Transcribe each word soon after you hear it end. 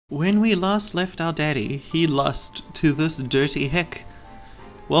When we last left our daddy, he lost to this dirty hick.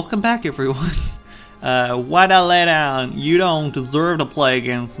 Welcome back, everyone. What a letdown. You don't deserve to play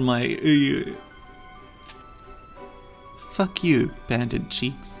against my... Fuck you, banded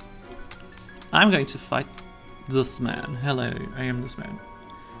cheeks. I'm going to fight this man. Hello, I am this man.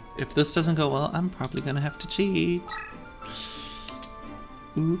 If this doesn't go well, I'm probably gonna have to cheat.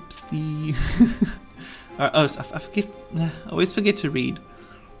 Oopsie. I forget. I always forget to read.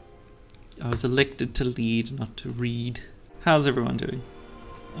 I was elected to lead, not to read. How's everyone doing?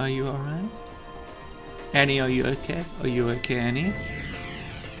 Are you alright? Annie, are you okay? Are you okay, Annie?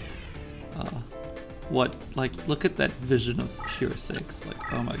 What? Like, look at that vision of pure sex.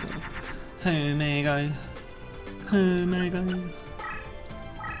 Like, oh my god. Oh my god. Oh my god.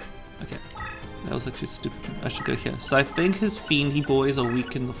 Okay. That was actually stupid. I should go here. So I think his fiendy boys are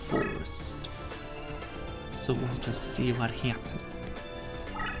weak in the forest. So we'll just see what happens.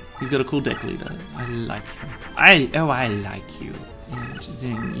 He's got a cool deck leader. I like him. I like you. And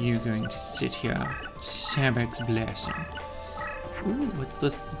then you're going to sit here. Shabak's blessing. Ooh, what's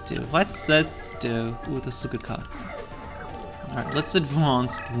this do? What's this do? Ooh, this is a good card. Alright, let's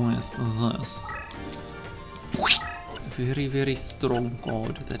advance with this. Very, very strong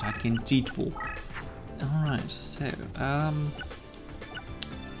card that I can cheat for. Alright, so,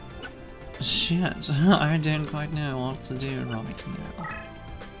 shit, I don't quite know what to do right now.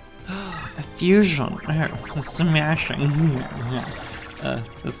 A fusion! Oh, smashing!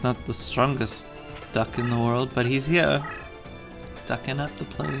 That's not the strongest duck in the world, but he's here. Ducking up the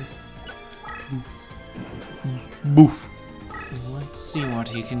place. Boof! Let's see what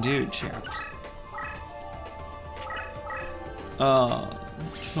he can do, chaps.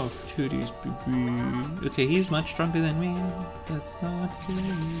 Tough titties, baby. Okay, he's much stronger than me. That's not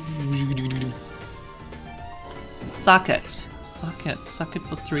good. Suck it! Suck it. Suck it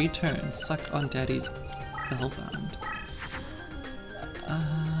for 3 turns. Suck on Daddy's spellbound.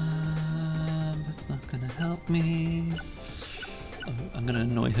 That's not gonna help me. Oh, I'm gonna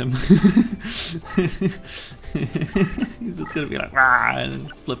annoy him. He's just gonna be like, rah, and then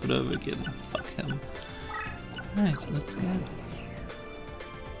flip it over again. Fuck him. Alright, let's go.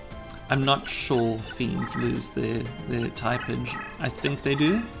 I'm not sure fiends lose their typage. I think they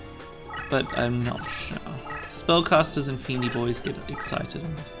do, but I'm not sure. Spellcasters and fiendy boys get excited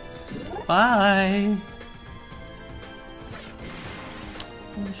on this. Bye!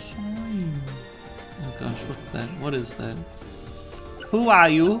 Oh, shame. Oh gosh, what's that? What is that? Who are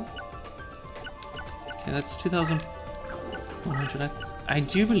you? Okay, that's 2,100. I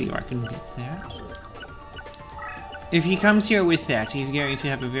do believe I can beat that. If he comes here with that, he's going to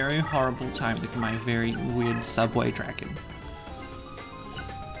have a very horrible time with my very weird subway dragon.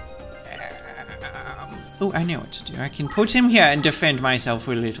 Oh, I know what to do. I can put him here and defend myself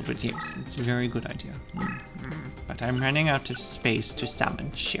for a little bit. Yes, it's a very good idea. But I'm running out of space to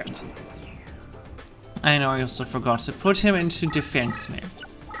summon. Shit. I know, I also forgot to put him into defense mode.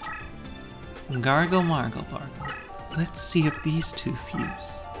 Gargle, margle, bargle. Let's see if these two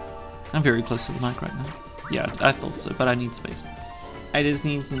fuse. I'm very close to the mic right now. Yeah, I thought so, but I need space. I just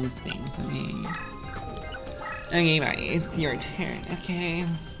need some space, okay? Okay, bye. It's your turn, okay?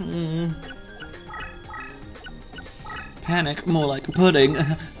 Panic, more like pudding.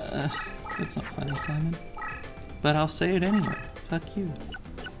 That's not funny, Simon. But I'll say it anyway. Fuck you.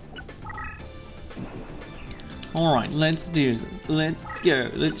 Alright, let's do this. Let's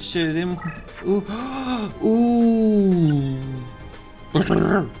go. Let's show them. Ooh. Ooh.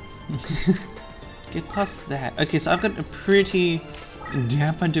 Get past that. Okay, so I've got a pretty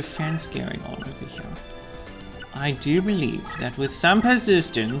dapper defense going on over here. I do believe that with some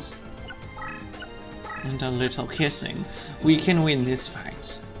persistence and a little kissing, we can win this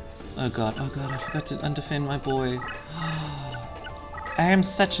fight. Oh god, I forgot to undefend my boy. I am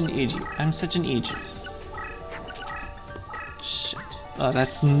such an idiot. I'm such an idiot. Shit. Oh,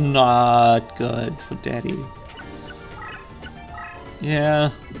 that's not good for Daddy.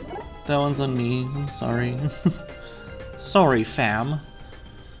 Yeah. That one's on me. I'm sorry. Sorry, fam.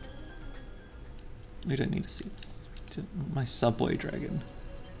 We don't need to see this. My subway dragon.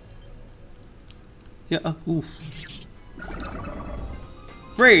 Yeah, oof.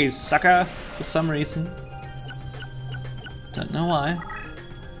 Freeze, sucker! For some reason. Don't know why.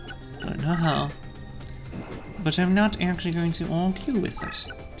 Don't know how. But I'm not actually going to argue with it,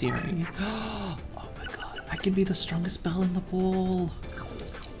 dearie. Oh my god, I could be the strongest bell in the ball.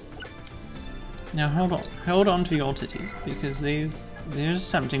 Now hold on to your titties, because there's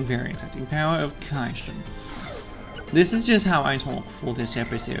something very exciting. Power of Kaishin. This is just how I talk for this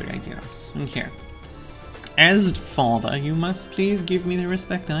episode, I guess. Okay. As father, you must please give me the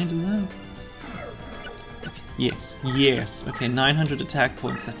respect I deserve. Okay. Yes, yes. Okay, 900 attack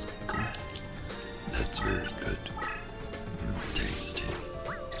points. That's good. That's very good. Tasty.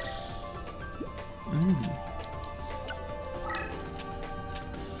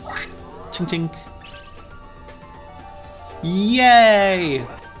 Chink chink. Yay!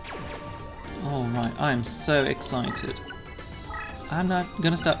 Alright, I'm so excited. I'm not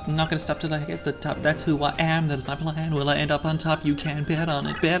gonna stop till I get the top. That's who I am, that is my plan. Will I end up on top? You can bet on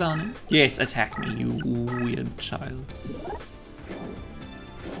it, bet on it. Yes, attack me, you weird child.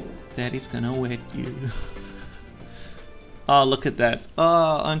 Daddy's gonna wet you. Oh, look at that. Oh,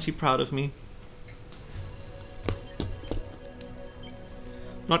 aren't you proud of me?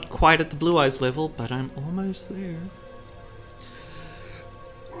 Not quite at the Blue Eyes level, but I'm almost there.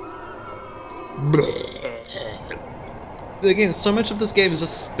 Again, so much of this game is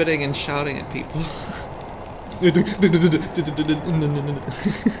just spitting and shouting at people.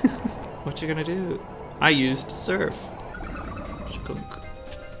 What you gonna do? I used surf.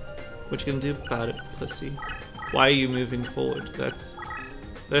 What you gonna do about it, pussy? Why are you moving forward?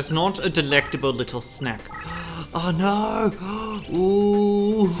 That's not a delectable little snack. Oh no!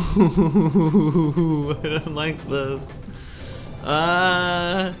 Ooh! I don't like this.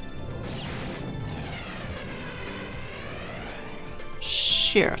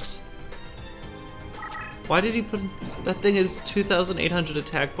 Shit. Why did he put... That thing is 2,800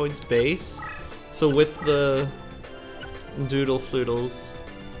 attack points base. So with the doodle floodles,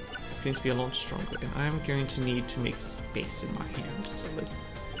 it's going to be a lot stronger. And I'm going to need to make space in my hand. So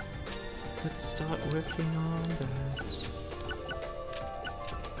let's start working on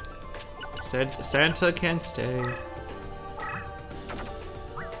that. Santa can stay.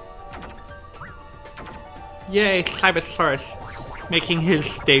 Yay, Cybersaurus making his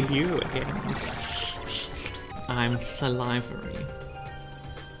debut again. I'm salivary.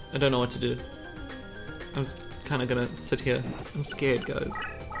 I don't know what to do. I was kind of gonna sit here. I'm scared, guys.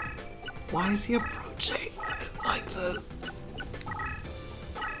 Why is he approaching like this?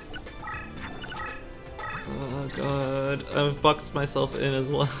 Oh god, I've boxed myself in as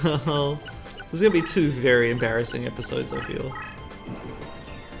well. This is gonna be 2 very embarrassing episodes, I feel.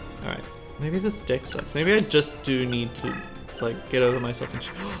 Alright, maybe this deck sucks. Maybe I just do need to, like, get over myself and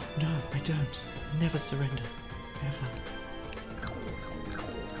no, I don't. Never surrender. Ever.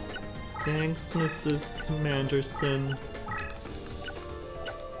 Thanks, Mrs. Commanderson.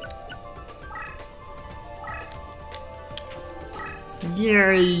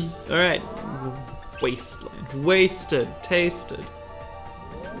 Yay! Alright. Wasteland. Wasted. Tasted.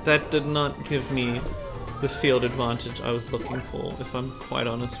 That did not give me the field advantage I was looking for, if I'm quite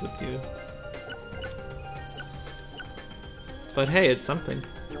honest with you. But hey, it's something.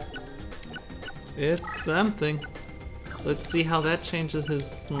 It's something. Let's see how that changes his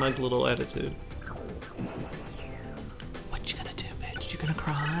smug little attitude. What you gonna do, bitch? You gonna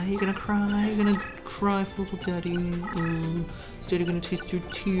cry? You gonna cry? You gonna cry for little daddy? Is daddy gonna taste your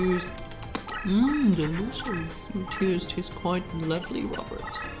tears? Mmm, delicious. Your tears taste quite lovely, Robert.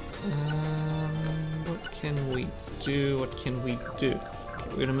 What can we do? What can we do? Okay,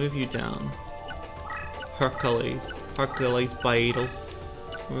 we're gonna move you down. Hercules Beetle.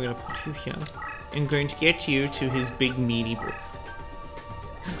 We're gonna put you here. I'm going to get you to his big meaty book.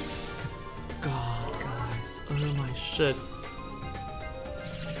 God, guys. Oh my shit.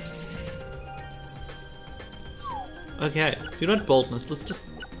 Okay, do not boldness. Let's just...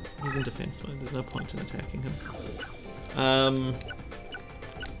 He's in defense mode. There's no point in attacking him.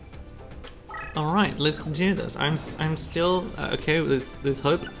 Alright, let's do this. I'm still... okay, there's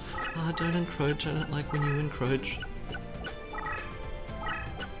hope. Ah, don't encroach. I don't like when you encroach.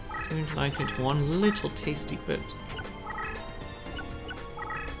 Don't like it one little tasty bit.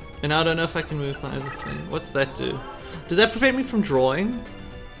 And I don't know if I can move my other thing. What's that do? Does that prevent me from drawing?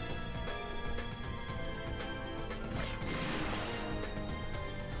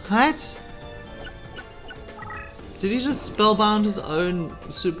 What? Did he just spellbound his own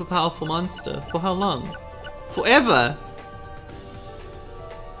super powerful monster? For how long? Forever?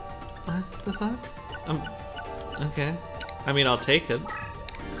 What the fuck? Okay. I mean, I'll take it.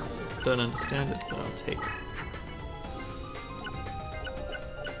 Don't understand it, but I'll take it.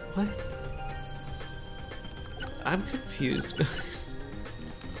 What? I'm confused, guys.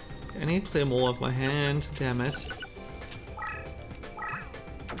 I need to clear more of my hand, damn it.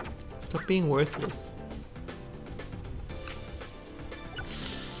 Stop being worthless.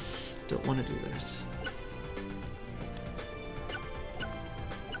 Don't want to do that.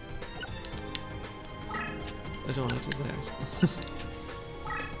 I don't want to do that.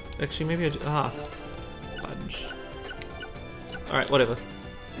 Actually, maybe I do. Ah, fudge. Alright, whatever.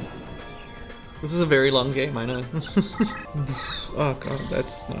 This is a very long game, I know. Oh god,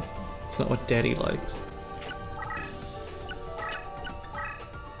 that's not what Daddy likes.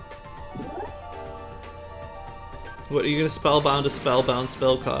 What, are you gonna spellbound a spellbound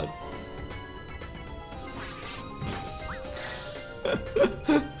spell card?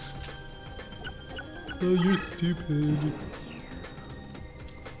 Oh, you're stupid.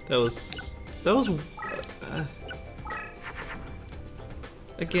 That was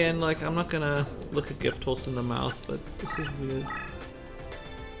again, like, I'm not gonna look a gift horse in the mouth, but this is weird.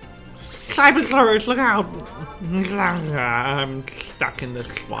 Cyber Slurs, look out! I'm stuck in this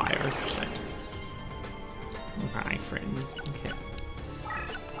wire set. Bye, friends. Okay.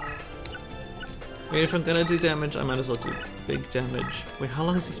 Wait, if I'm gonna do damage, I might as well do big damage. Wait, how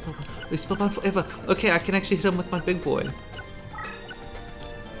long is he spellbound? He's spellbound forever! Okay, I can actually hit him with my big boy.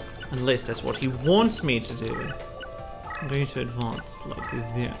 Unless that's what he wants me to do. I'm going to advance like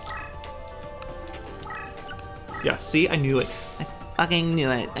this. Yeah, see? I knew it. I fucking knew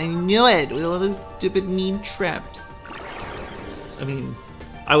it. I knew it! With all those stupid mean traps. I mean,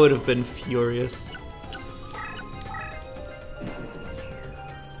 I would have been furious.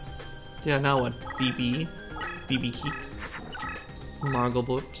 Yeah, now what? BB? BB Keeks?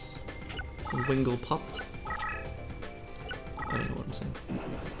 Smargleburps? Wingle Pop? I don't know what I'm saying.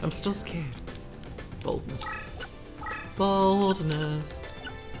 I'm still scared. Boldness. Boldness.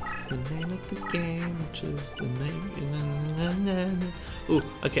 It's the name of the game, which is the name. Ooh,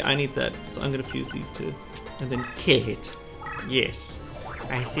 okay, I need that, so I'm gonna fuse these two. And then kill it. Yes.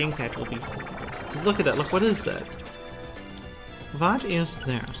 I think that will be fun. Because look at that, look, what is that? What is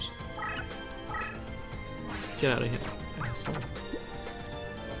that? Get out of here, asshole.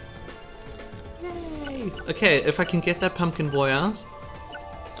 Yay! Okay, if I can get that pumpkin boy out,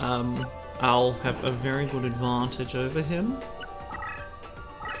 I'll have a very good advantage over him.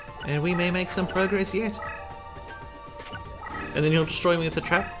 And we may make some progress yet. And then he'll destroy me with the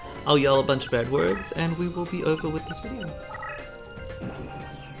trap, I'll yell a bunch of bad words, and we will be over with this video.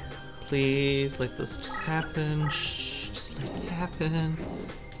 Please, let this just happen. Shh, just let it happen.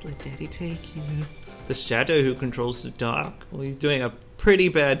 Just let Daddy take you. The shadow who controls the dark. Well, he's doing a pretty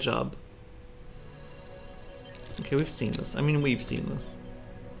bad job. Okay, we've seen this. I mean, we've seen this.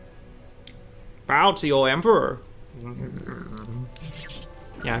 Bow to your emperor.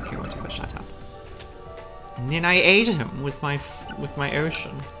 Yeah, okay, whatever. Shut up. And then I ate him with my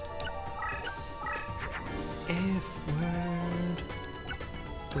ocean. F word.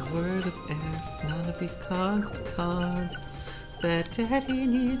 It's the word of F. None of these cards. The cards that Daddy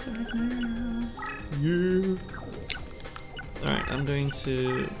needs right now. Yeah. Alright, I'm going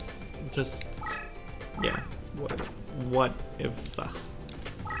to just, yeah, what if, well,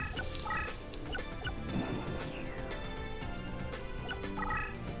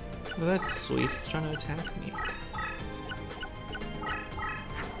 that's sweet, he's trying to attack me.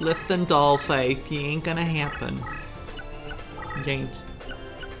 Listen, Dollface, you ain't gonna happen. You ain't.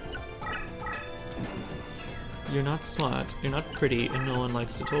 You're not smart, you're not pretty, and no one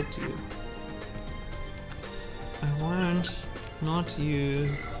likes to talk to you. I want not you.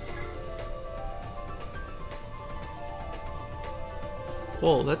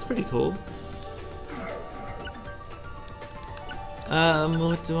 Whoa, that's pretty cool.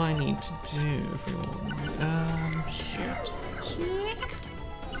 What do I need to do, everyone? Shit.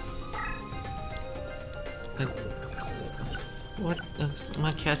 What?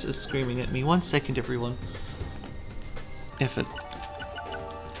 My cat is screaming at me. 1 second, everyone. Effort.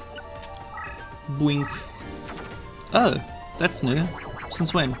 Blink. Oh, that's new.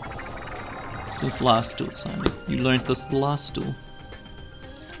 Since when? Since last duel, Simon. You learned this the last duel.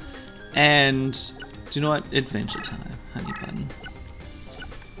 And do you know what? Adventure time, honey bun.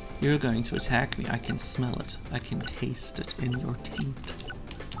 You're going to attack me. I can smell it. I can taste it in your taint.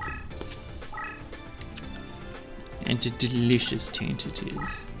 And a delicious taint it is.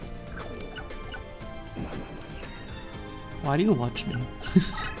 Why do you watch me?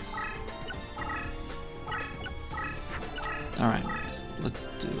 Alright, let's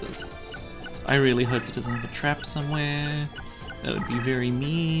do this. I really hope he doesn't have a trap somewhere. That would be very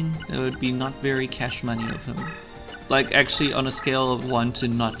mean. That would be not very cash money of him. Like, actually, on a scale of 1 to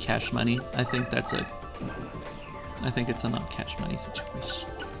not cash money, I think that's a... I think it's a not cash money situation.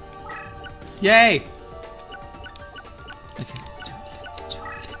 Yay! Okay, let's do it, let's do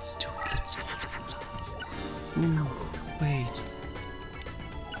it, let's do it, let's fall in love. Ooh, wait.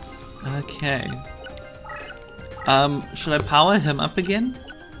 Okay. Should I power him up again?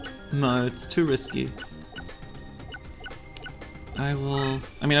 No, it's too risky. I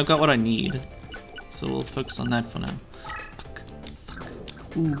mean, I've got what I need, so we'll focus on that for now.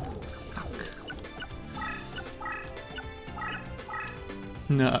 Ooh, fuck.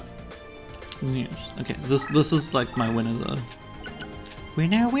 No. Yes. Okay, this is like my winner though.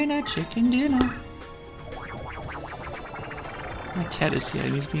 Winner, winner, chicken dinner. My cat is here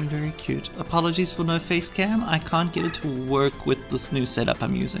and he's being very cute. Apologies for no face cam. I can't get it to work with this new setup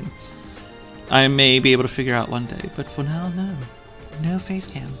I'm using. I may be able to figure out one day, but for now, no. No face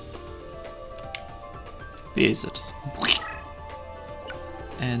cam. There's it.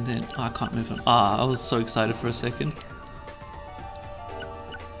 And then, oh, I can't move him. Ah, I was so excited for a second.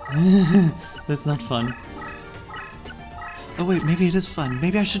 That's not fun. Oh wait, maybe it is fun.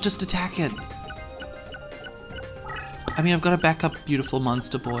 Maybe I should just attack it. I mean, I've got a backup beautiful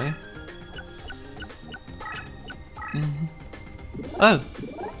monster boy. Oh!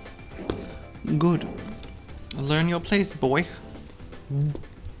 Good. Learn your place, boy.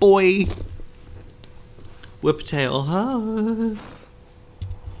 Boy! Whiptail, huh?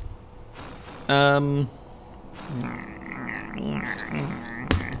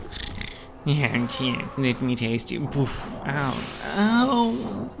 Yeah, cheers. Let me taste you. Poof. Ow.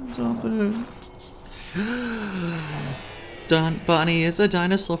 Ow. Stop it. Bonnie is a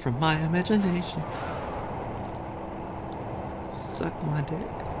dinosaur from my imagination. Suck my dick.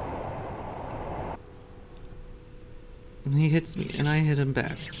 And he hits me, and I hit him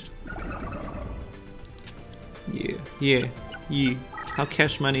back. Yeah, yeah, you. How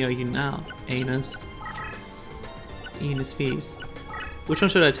cash money are you now, anus? Anus face. Which one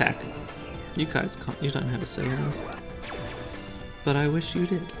should I attack? You guys can't, you don't have a say in this. But I wish you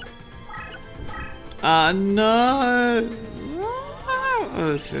did. Ah, no!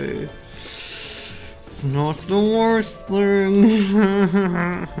 Okay. It's not the worst thing.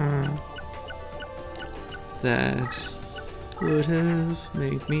 That would have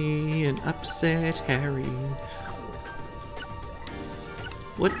made me an upset Harry.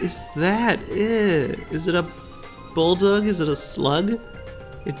 What is that? Is it a bulldog? Is it a slug?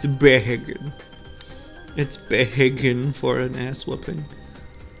 It's begging. It's begging for an ass whooping.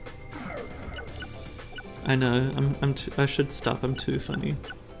 I know. I should stop. I'm too funny.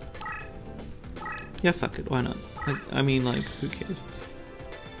 Yeah, fuck it. Why not? I mean, like, who cares?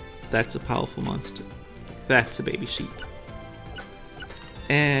 That's a powerful monster. That's a baby sheep.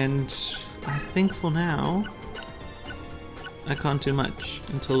 And I think for now, I can't do much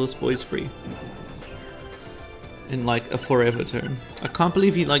until this boy's free. In like a forever turn. I can't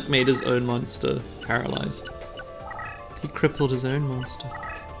believe he like made his own monster paralyzed. He crippled his own monster.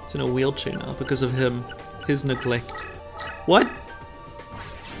 It's in a wheelchair now because of him. His neglect. What?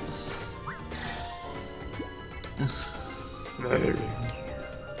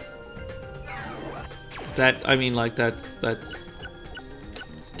 That, I mean, like, that's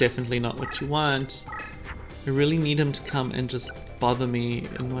definitely not what you want. I really need him to come and just bother me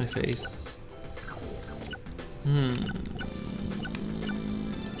in my face. I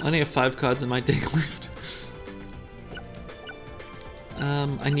only have 5 cards in my deck left.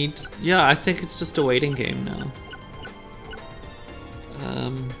 I need... Yeah, I think it's just a waiting game now.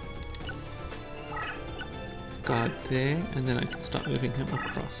 Let's guard there, and then I can start moving him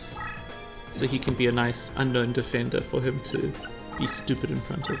across. So he can be a nice unknown defender for him to be stupid in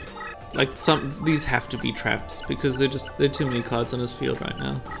front of. Like, these have to be traps, because there are too many cards on his field right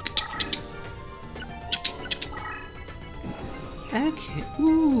now. Okay,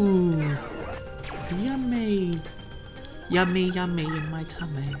 ooh, yummy. Yummy, yummy in my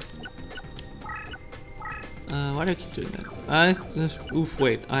tummy. Why do I keep doing that? Oof,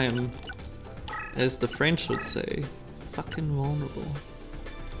 wait, I am, as the French would say, fucking vulnerable.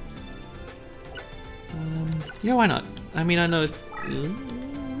 Yeah, why not? I mean, I know...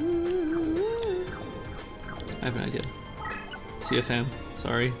 I have an idea. See ya, fam.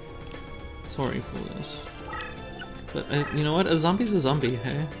 Sorry. Sorry for this. But, you know what? A zombie's a zombie,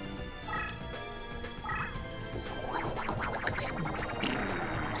 hey?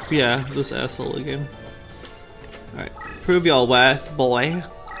 Yeah, this asshole again. Alright, prove your worth, boy.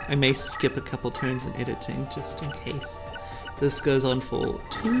 I may skip a couple turns in editing, just in case. This goes on for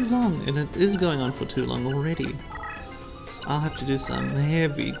too long, and it is going on for too long already. So I'll have to do some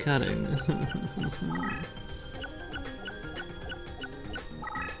heavy cutting.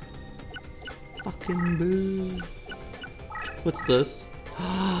 Fucking boo. What's this?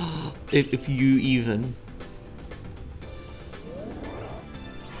 if you even...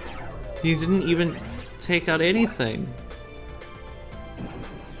 He didn't even take out anything.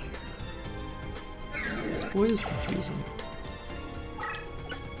 This boy is confusing.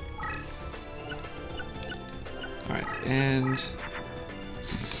 Alright, and...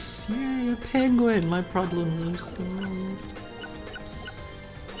 Yay, a penguin! My problems are solved.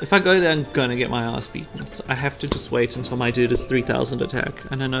 If I go there, I'm gonna get my ass beaten. So I have to just wait until my dude is 3,000 attack.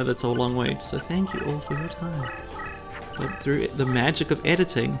 And I know that's a long wait, so thank you all for your time. But through the magic of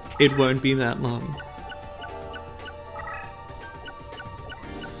editing, it won't be that long.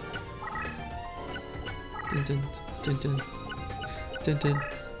 Dun dun dun dun dun dun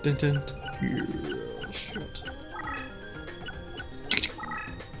dun dun. Yeah, shit.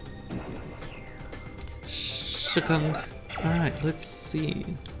 Shakung. Alright, let's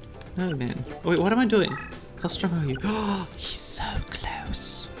see. No, man. Oh, wait, what am I doing? How strong are you? Oh, he's so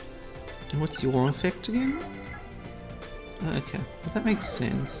close. And what's your effect again? Oh, okay, well, that makes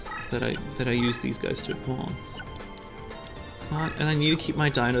sense that I use these guys to advance. And I need to keep my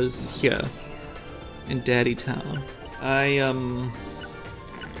dinos here in Daddy Town. I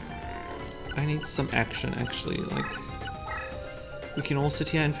need some action actually. Like, we can all sit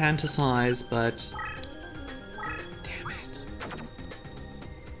here and fantasize, but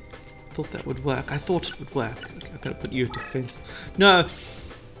thought that would work. I thought it would work. Okay, I've got to put you in defense. No!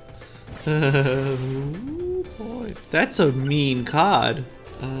 Oh boy. That's a mean card.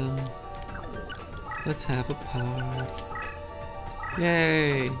 Let's have a party.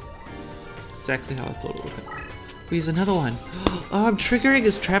 Yay! That's exactly how I thought it would happen. Here's another one. Oh, I'm triggering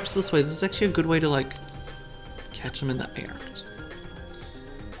his traps this way. This is actually a good way to, like, catch him in the act.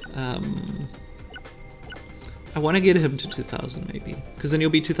 I want to get him to 2,000 maybe, because then he'll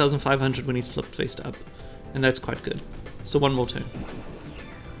be 2,500 when he's flipped face up, and that's quite good. So one more turn.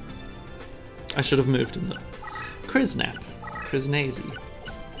 I should have moved him though. Krisnap, Krisnazy,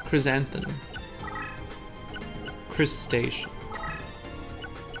 Chrysanthemum, Crystation,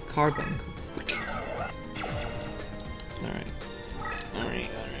 Carbuncle. Alright.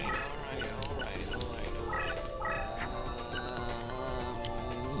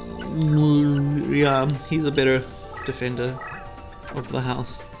 Yeah, he's a better defender of the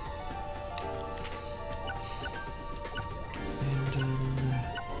house. And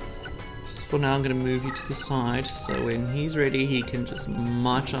just for now I'm gonna move you to the side, so when he's ready he can just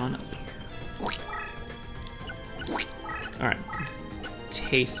march on up. Alright.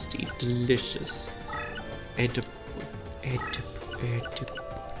 Tasty, delicious, edible.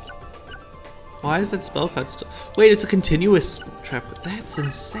 Why is that spell card still? Wait, it's a continuous trap. That's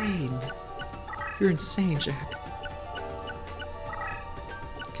insane. You're insane, Jack.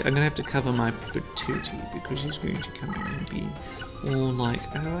 Okay, I'm gonna have to cover my patootie because he's going to come in and be all like,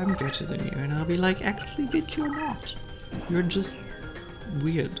 oh, I'm better than you. And I'll be like, actually, bitch, you're not. You're just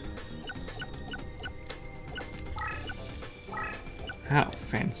weird. How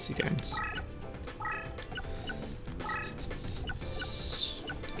fancy games.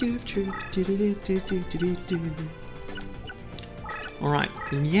 Alright,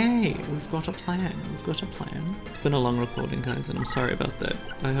 yay, we've got a plan, It's been a long recording, guys, and I'm sorry about that.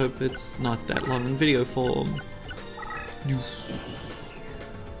 I hope it's not that long in video form.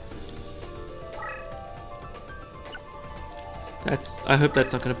 I hope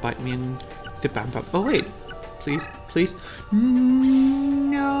that's not gonna bite me in the bam. Oh wait, please, please.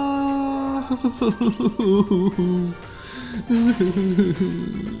 No!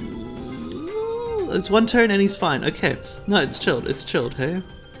 It's one turn and he's fine. Okay. No, it's chilled. It's chilled, hey?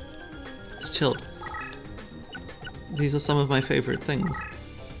 It's chilled. These are some of my favorite things.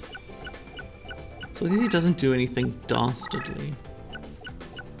 So long as he doesn't do anything dastardly.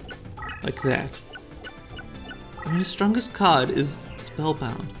 Like that. I mean, his strongest card is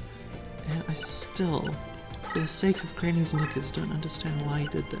Spellbound. And I still, for the sake of Granny's knickers, don't understand why he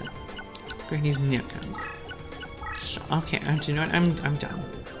did that. Granny's knickers. Okay, do you know what? I'm done.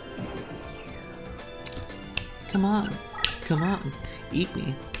 Come on. Come on. Eat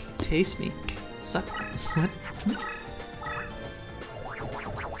me. Taste me. Suck. What?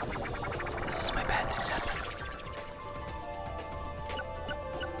 This is why bad things happen.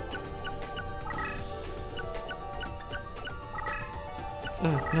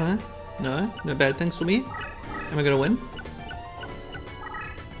 Oh, no? No? No bad things for me? Am I gonna win?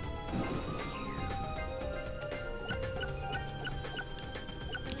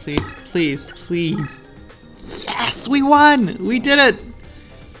 Please, please, please. Yes, we won! We did it!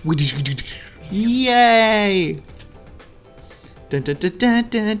 We did it! Yay! Dun, dun, dun, dun,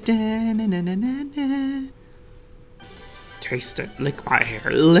 dun, dun, dun, dun, dun, dun. Taste it. Lick my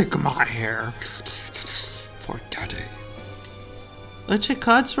hair. Lick my hair. For daddy. Actually,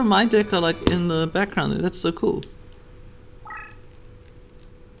 cards from my deck are like in the background there. That's so cool.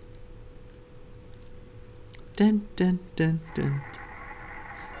 Dun, dun, dun, dun.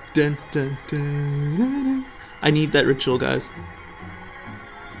 Dun, dun, dun, dun, dun. I need that ritual, guys.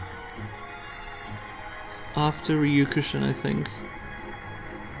 After Ryukushin, I think.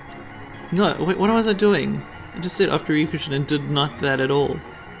 No, wait, what was I doing? I just said after recursion and did not that at all.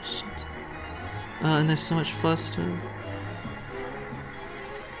 Shit. And they're so much faster.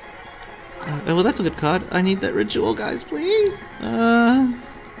 Oh, well, that's a good card. I need that ritual, guys, please.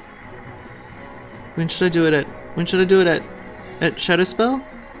 When should I do it at? When should I do it at? At Shadow Spell?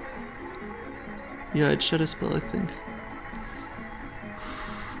 Yeah, at Shadow Spell, I think.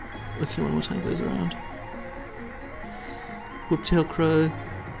 Okay, one more time goes around. Whiptail Crow.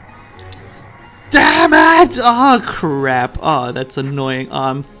 Damn it! Oh, crap. Oh, that's annoying. Oh,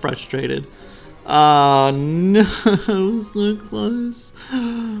 I'm frustrated. Oh, no. So close.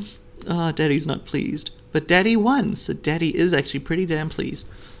 Oh, Daddy's not pleased. But Daddy won, so Daddy is actually pretty damn pleased.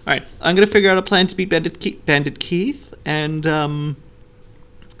 Alright, I'm going to figure out a plan to beat Bandit Keith, and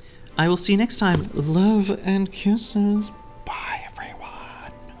I will see you next time. Love and kisses. Bye,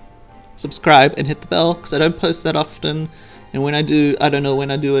 everyone. Subscribe and hit the bell, because I don't post that often. And when I do, I don't know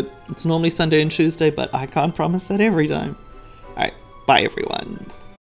when I do it. It's normally Sunday and Tuesday, but I can't promise that every time. Alright, bye everyone.